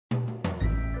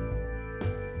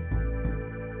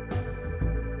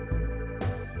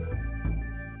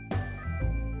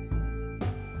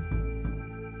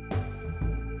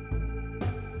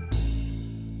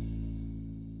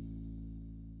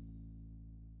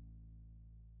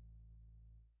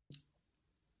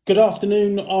Good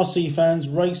afternoon, RC fans.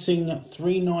 Racing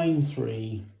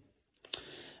 393,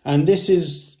 and this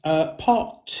is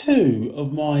part 2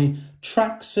 of my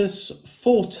Traxxas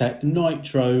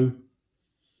Nitro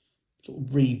sort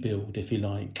of rebuild, if you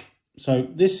like. So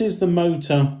this is the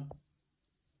motor.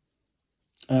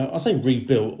 I say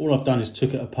rebuilt. All I've done is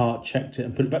took it apart, checked it,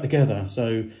 and put it back together.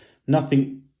 So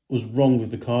nothing was wrong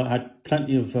with the car. It had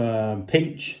plenty of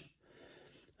pinch,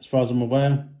 as far as I'm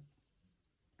aware.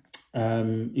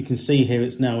 You can see here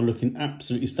it's now looking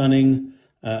absolutely stunning.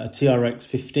 A TRX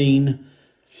 15.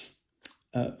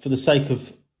 For the sake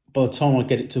of, by the time I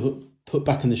get it to put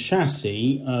back in the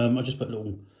chassis, I just put a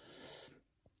little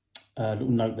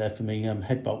note there for me.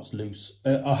 Head bolts loose.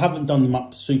 I haven't done them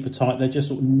up super tight. They're just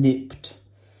sort of nipped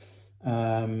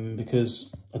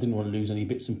because I didn't want to lose any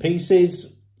bits and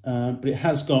pieces. But it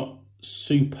has got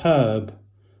superb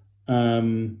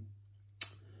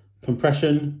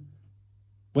compression.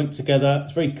 Went together.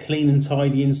 It's very clean and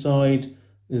tidy inside.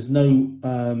 There's no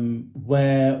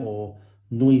wear or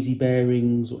noisy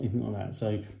bearings or anything like that.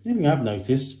 So the only thing I've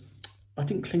noticed, I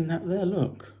didn't clean that there.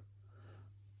 Look,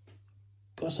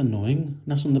 that's annoying.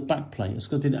 That's on the back plate. It's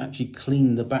because I didn't actually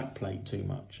clean the back plate too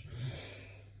much.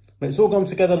 But it's all gone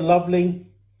together lovely.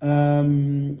 Like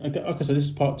I said, this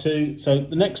is part 2. So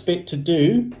the next bit to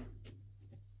do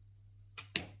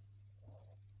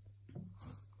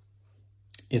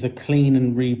is a clean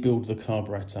and rebuild the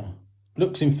carburetor.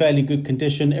 Looks in fairly good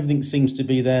condition. Everything seems to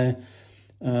be there.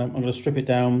 I'm going to strip it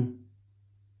down,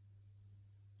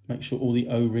 make sure all the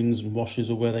O-rings and washers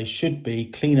are where they should be,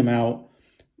 clean them out,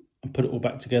 and put it all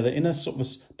back together in a sort of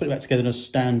put it back together in a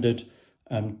standard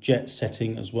jet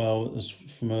setting as well, as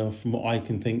from what I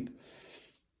can think,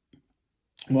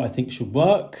 what I think should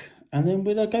work, and then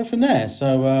we'll go from there.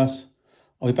 So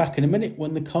I'll be back in a minute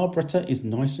when the carburetor is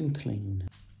nice and clean.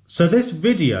 So this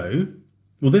video,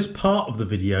 well, this part of the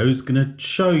video is going to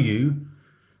show you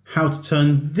how to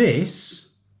turn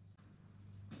this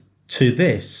to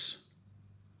this.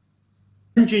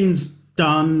 Engine's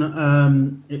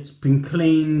done. It's been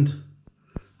cleaned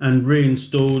and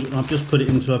reinstalled. I've just put it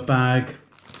into a bag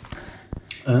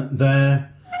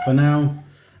there for now.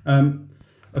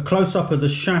 A close-up of the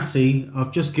chassis,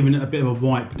 I've just given it a bit of a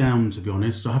wipe down, to be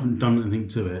honest. I haven't done anything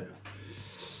to it.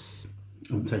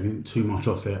 I haven't taken too much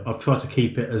off it. I've tried to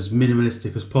keep it as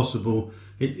minimalistic as possible.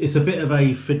 It's a bit of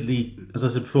a fiddly, as I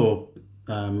said before,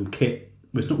 kit.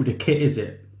 Well, it's not really a kit, is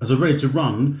it? As a ready to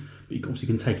run, but you obviously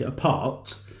can take it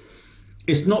apart.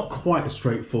 It's not quite as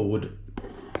straightforward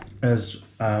as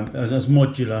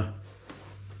modular,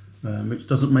 which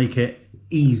doesn't make it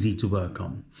easy to work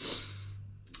on.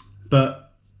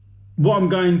 But what I'm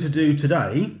going to do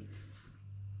today,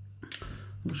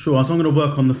 so I'm going to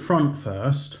work on the front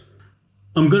first.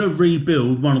 I'm going to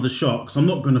rebuild one of the shocks. I'm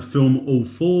not going to film all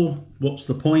 4. What's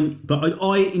the point? But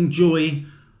I enjoy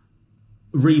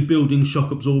rebuilding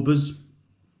shock absorbers.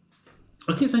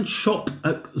 I keep saying shock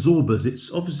absorbers.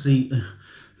 It's obviously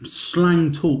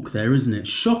slang talk there, isn't it?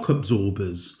 Shock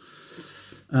absorbers.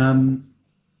 They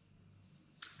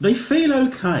feel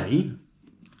okay.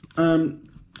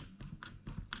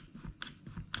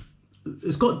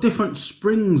 It's got different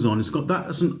springs on. It's got that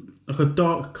as like a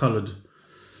dark coloured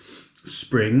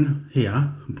spring here.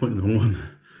 I'm pointing the wrong one.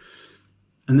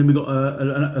 And then we've got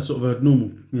a sort of a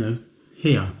normal, you know,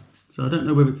 here. So I don't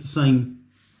know whether it's the same.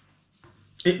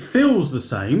 It feels the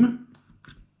same,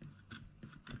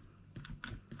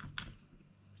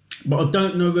 but I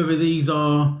don't know whether these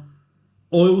are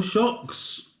oil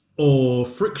shocks or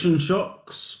friction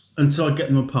shocks until I get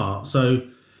them apart. So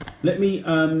let me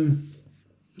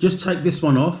just take this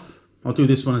one off. I'll do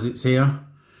this one as it's here.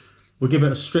 We'll give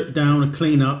it a strip down, a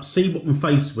clean up, see what I'm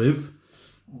faced with.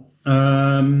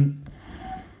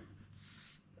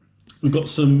 We've got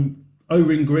some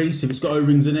O-ring grease, if it's got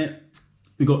O-rings in it.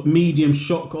 We've got medium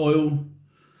shock oil.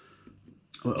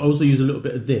 I also use a little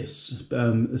bit of this.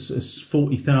 It's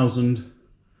 40,000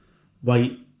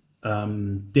 weight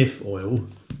diff oil. You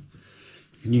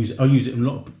can use it. I'll use it in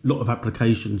a lot of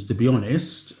applications, to be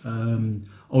honest. I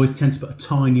always tend to put a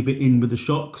tiny bit in with the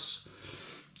shocks,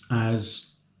 as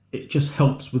it just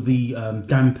helps with the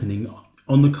dampening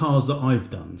on the cars that I've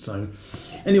done. So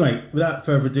anyway, without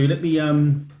further ado,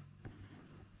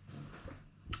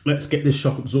 let's get this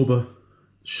shock absorber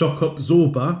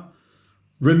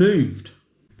removed.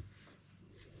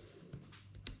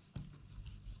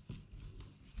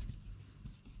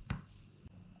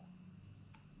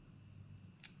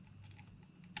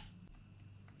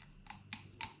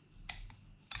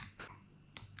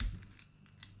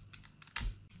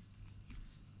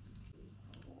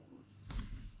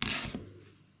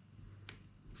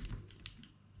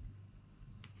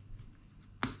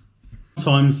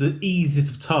 Sometimes the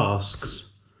easiest of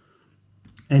tasks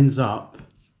ends up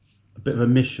a bit of a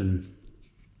mission.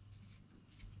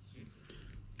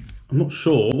 I'm not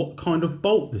sure what kind of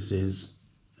bolt this is.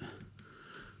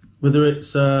 Whether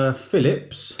it's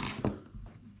Phillips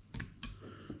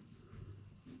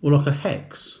or like a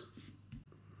hex.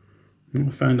 I think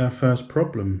we found our first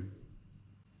problem.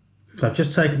 So I've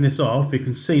just taken this off. You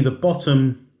can see the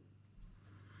bottom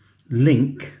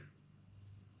link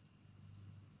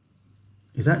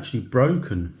is actually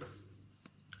broken.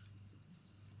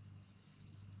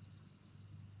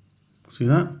 See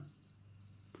that?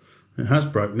 It has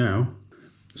broke now.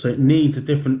 So it needs a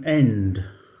different end.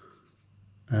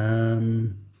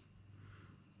 Either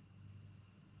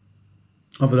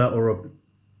that or a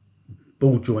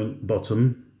ball joint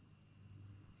bottom.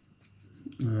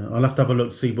 I'll have to have a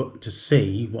look to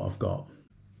see what I've got.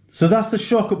 So that's the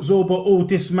shock absorber all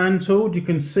dismantled. You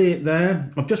can see it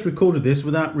there. I've just recorded this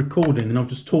without recording and I'm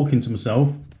just talking to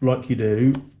myself like you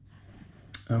do.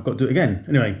 I've got to do it again.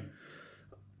 Anyway,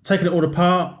 taking it all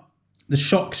apart. The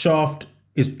shock shaft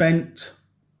is bent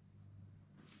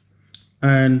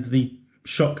and the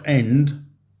shock end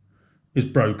is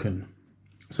broken.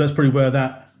 So that's probably where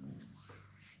that's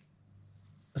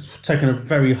taken a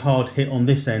very hard hit on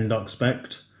this end, I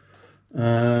expect.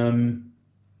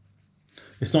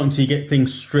 It's not until you get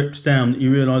things stripped down that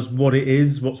you realise what it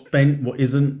is, what's bent, what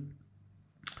isn't.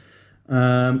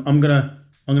 I'm gonna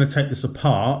take this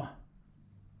apart,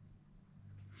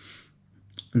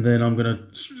 and then I'm gonna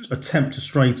attempt to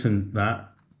straighten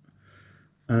that.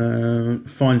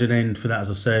 Find an end for that, as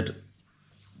I said,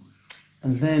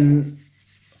 and then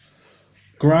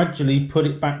gradually put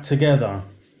it back together.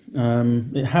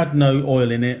 It had no oil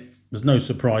in it. There's no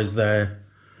surprise there.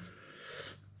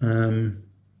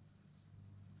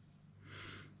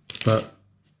 But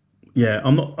yeah,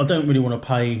 I don't really want to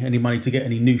pay any money to get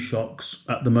any new shocks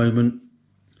at the moment.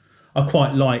 I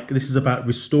quite like, this is about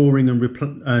restoring and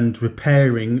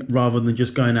repairing rather than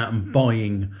just going out and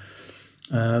buying.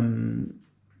 And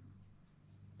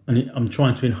I'm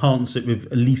trying to enhance it with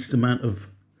the least amount of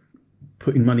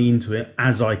putting money into it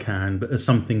as I can. But there's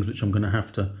some things which I'm going to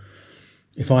have to,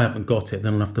 if I haven't got it,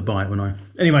 then I'll have to buy it when I.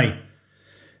 Anyway,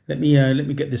 let me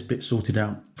get this bit sorted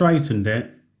out. Straightened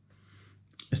it.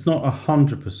 It's not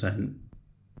 100%,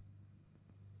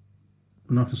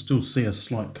 and I can still see a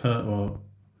slight curve, or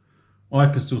I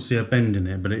can still see a bend in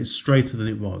it, but it's straighter than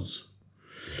it was.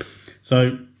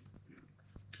 So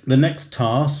the next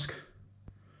task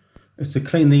is to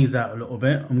clean these out a little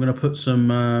bit. I'm going to put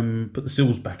some put the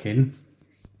seals back in.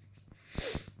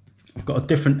 I've got a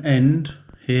different end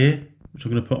here which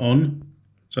I'm going to put on,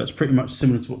 so it's pretty much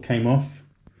similar to what came off,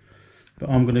 but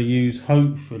I'm going to use,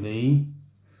 hopefully,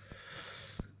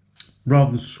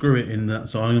 rather than screw it in that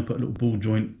side, I'm going to put a little ball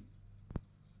joint.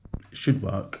 It should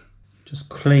work. Just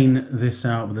clean this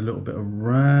out with a little bit of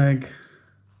rag.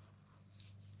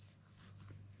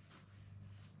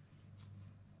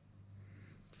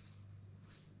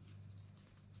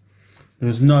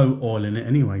 There's no oil in it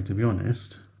anyway, to be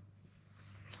honest.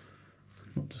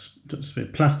 Not just a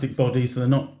bit plastic body, so they're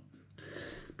not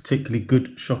particularly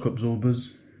good shock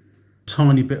absorbers.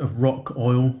 Tiny bit of rock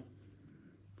oil.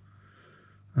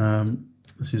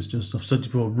 This is just, I've said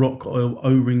before, rock oil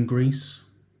O-ring grease.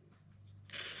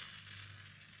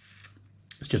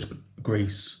 It's just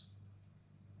grease.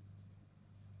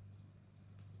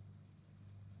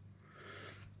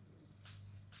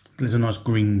 But it's a nice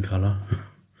green colour,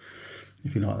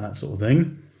 if you like that sort of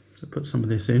thing. So put some of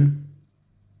this in.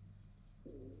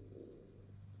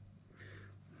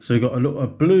 So you've got a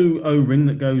blue O-ring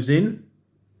that goes in.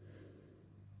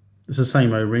 It's the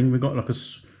same O-ring. We've got like a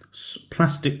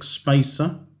plastic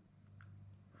spacer,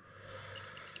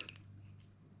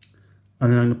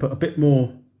 and then I'm going to put a bit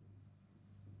more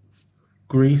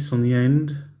grease on the end.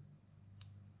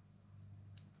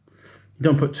 You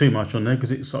don't put too much on there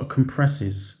because it sort of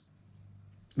compresses.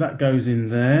 That goes in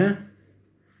there.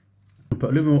 I'll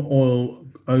put a little more oil,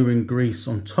 O-ring grease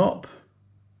on top.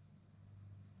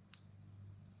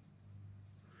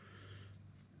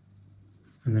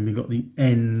 And then we've got the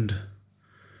end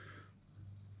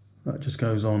that just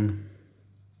goes on.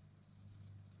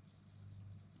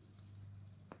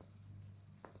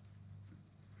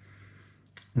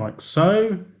 Like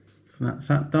so. So that's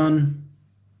that done.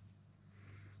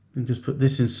 And just put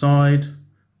this inside.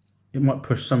 It might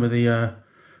push some of the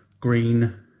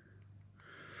green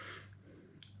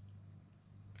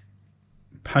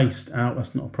paste out,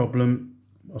 that's not a problem.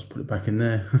 I'll just put it back in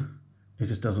there. It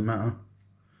just doesn't matter.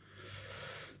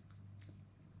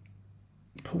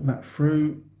 Pull that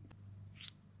through.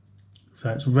 So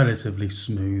it's relatively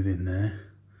smooth in there.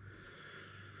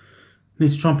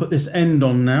 Need to try and put this end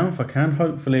on now if I can.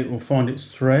 Hopefully it will find its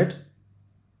thread.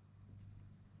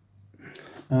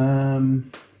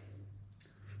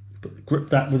 Grip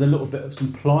that with a little bit of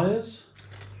some pliers.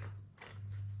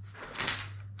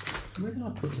 Where did I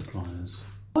put the pliers?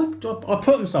 I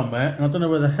put them somewhere and I don't know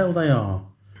where the hell they are.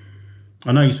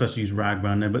 I know you're supposed to use rag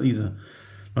around there, but these are,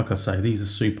 like I say, these are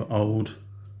super old.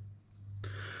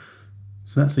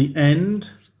 So that's the end.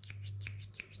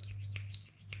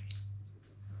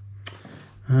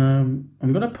 I'm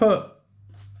going to put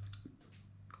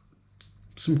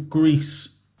some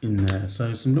grease in there.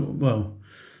 So some little, well,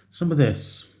 some of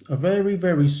this, a very,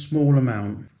 very small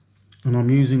amount. And I'm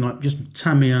using like just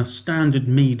Tamiya standard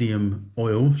medium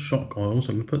oil, shock oil. So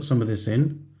I'm going to put some of this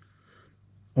in.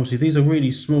 Obviously these are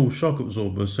really small shock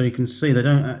absorbers, so you can see they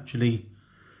don't actually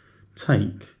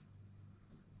take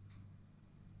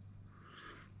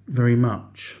very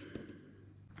much.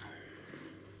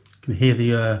 You can hear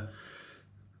the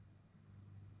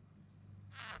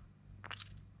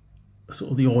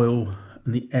sort of the oil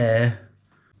and the air.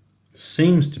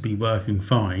 Seems to be working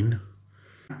fine.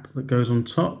 That goes on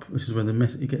top. This is where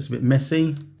it gets a bit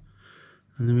messy,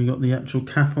 and then we got the actual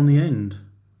cap on the end,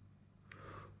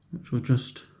 which we'll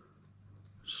just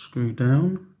screw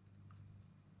down.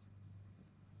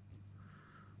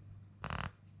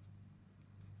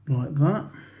 Like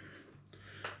that.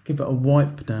 Give it a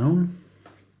wipe down.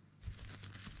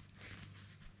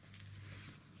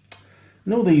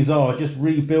 And all these are just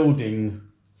rebuilding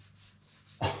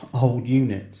old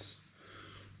units,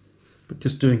 but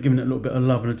just giving it a little bit of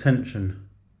love and attention.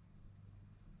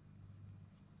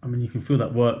 I mean, you can feel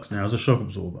that works now as a shock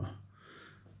absorber.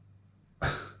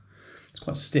 It's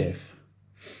quite stiff,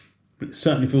 but it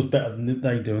certainly feels better than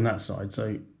they do on that side.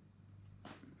 So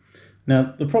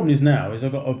now the problem is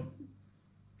I've got to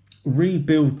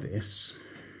rebuild this.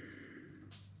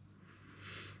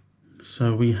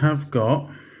 So we have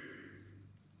got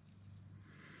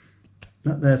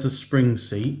that, there's a spring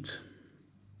seat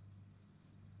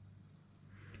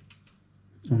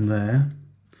on there.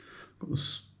 Got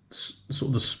the, sort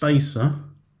of the spacer.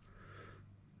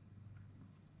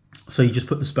 So you just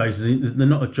put the spacers in, they're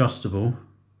not adjustable.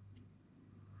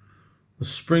 The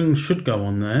spring should go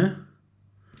on there.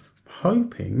 I'm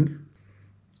hoping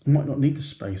I might not need the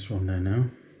spacer on there now,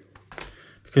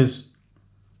 because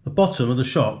the bottom of the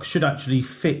shock should actually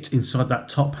fit inside that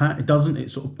top hat. It doesn't, it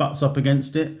sort of butts up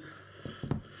against it.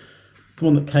 The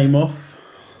one that came off,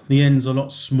 the end's a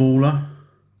lot smaller,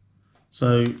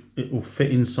 so it will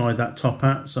fit inside that top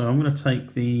hat. So I'm going to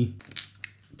take the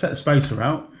spacer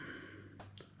out,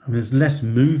 and there's less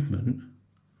movement,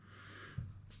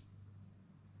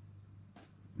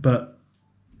 but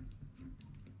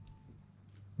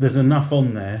there's enough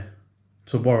on there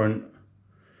to warrant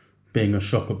being a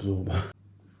shock absorber.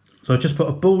 So I just put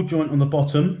a ball joint on the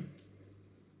bottom.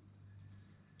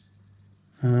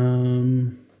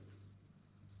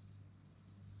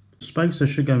 Spacer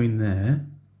should go in there.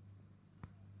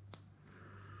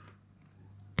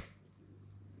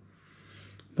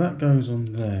 That goes on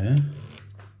there.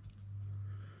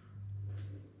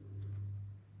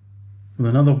 With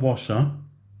another washer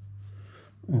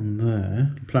on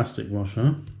there, plastic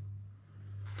washer.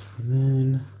 And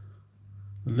then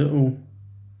a little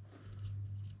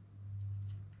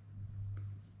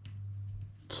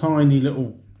tiny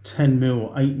little 10mm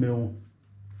or 8mm,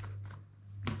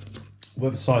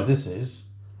 whatever size this is,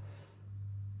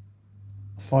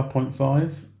 5.5.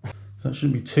 So that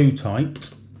shouldn't be too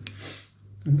tight,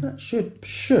 and that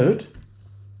should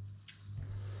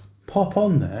pop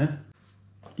on there.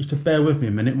 You have to bear with me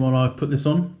a minute while I put this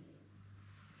on.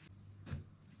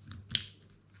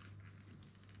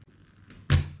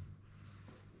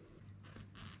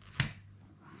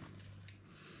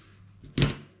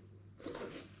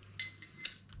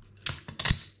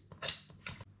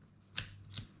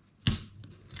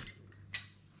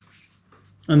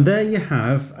 And there you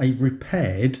have a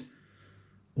repaired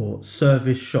or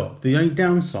service shock. The only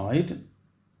downside,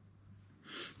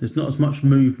 there's not as much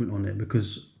movement on it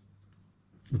because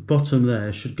the bottom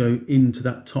there should go into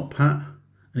that top hat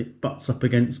and it butts up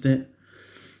against it.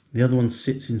 The other one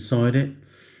sits inside it.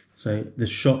 So the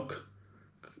shock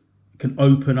can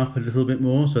open up a little bit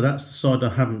more. So that's the side I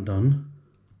haven't done.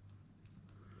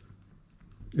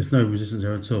 There's no resistance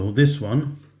there at all. This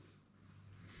one,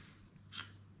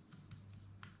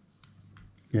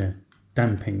 yeah,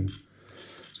 damping.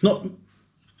 It's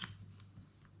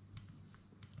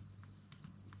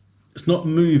not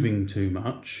moving too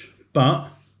much, but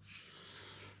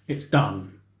it's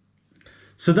done.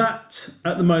 So that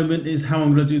at the moment is how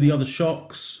I'm going to do the other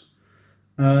shocks.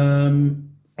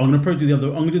 I'm going to do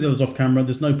the others off camera.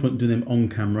 There's no point in doing them on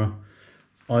camera.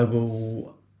 I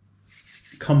will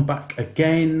come back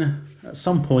again at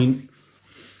some point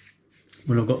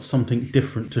when I've got something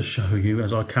different to show you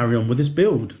as I carry on with this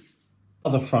build.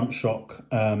 Other front shock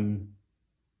taken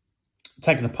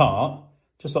apart.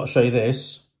 Just thought I'd show you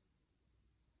this.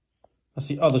 That's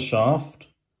the other shaft.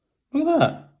 Look at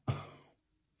that.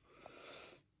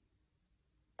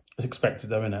 It's expected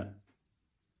though, isn't it?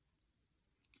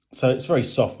 So it's very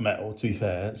soft metal, to be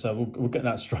fair. So we'll get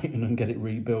that straightened and get it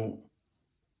rebuilt.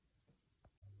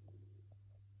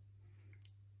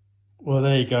 Well,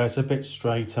 there you go. It's a bit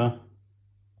straighter.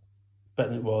 Better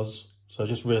than it was. So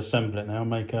just reassemble it now, and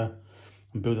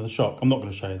build the shock. I'm not going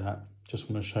to show you that. Just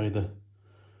want to show you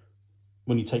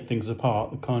when you take things apart,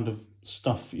 the kind of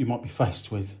stuff you might be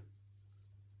faced with.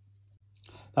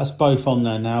 That's both on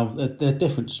there now. They're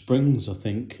different springs, I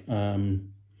think.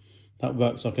 That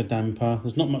works like a damper.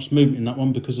 There's not much movement in that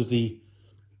one because of the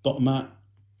bottom mat.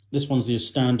 This one's the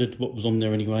standard, what was on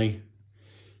there anyway.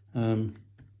 You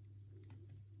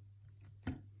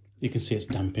can see it's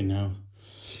damping now.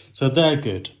 So they're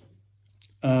good.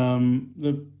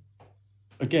 Again,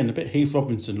 a bit Heath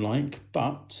Robinson-like,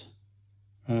 but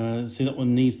see that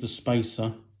one needs the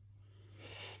spacer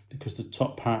because the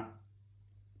top hat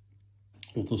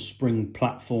or the spring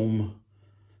platform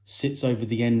sits over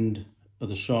the end of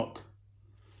the shock,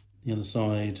 the other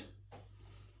side.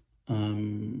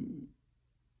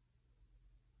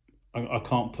 I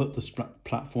can't put the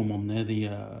platform on there, the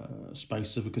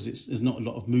spacer, because there's not a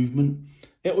lot of movement.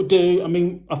 It will do. I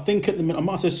mean, I think at the minute I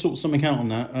might have to sort something out on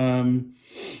that.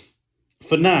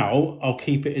 For now, I'll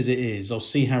keep it as it is. I'll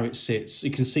see how it sits.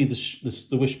 You can see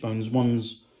the wishbones.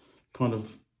 One's kind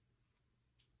of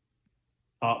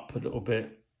up a little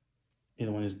bit. The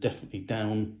other one is definitely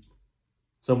down.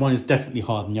 So one is definitely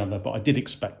higher than the other, but I did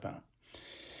expect that.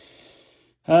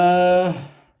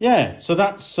 Yeah, so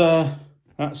that's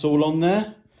all on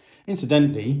there.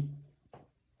 Incidentally,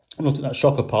 I looked at that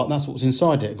shocker part, and that's what was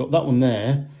inside it. I got that one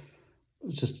there. It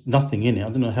was just nothing in it. I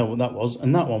don't know what that was.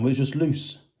 And that one was just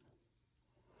loose.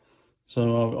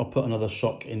 So I'll put another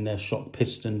shock in there, shock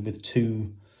piston with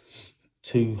two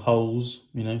holes,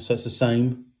 you know, so it's the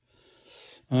same.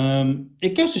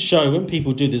 It goes to show when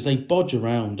people do this, they bodge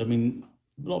around. I mean,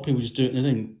 a lot of people just do it and they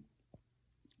don't.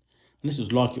 Unless it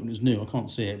was like it when it was new, I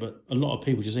can't see it, but a lot of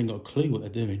people just ain't got a clue what they're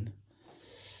doing.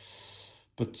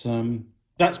 But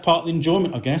that's part of the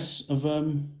enjoyment, I guess, of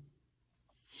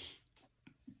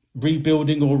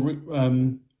rebuilding or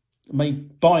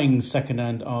buying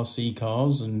second-hand RC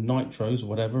cars and nitros or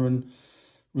whatever, and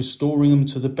restoring them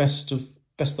to the best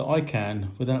that I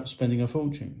can without spending a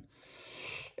fortune.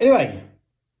 Anyway,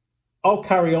 I'll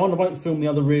carry on. I won't film the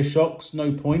other rear shocks,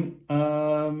 no point.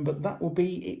 But that will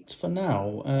be it for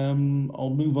now.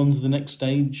 I'll move on to the next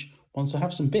stage once I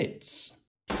have some bits.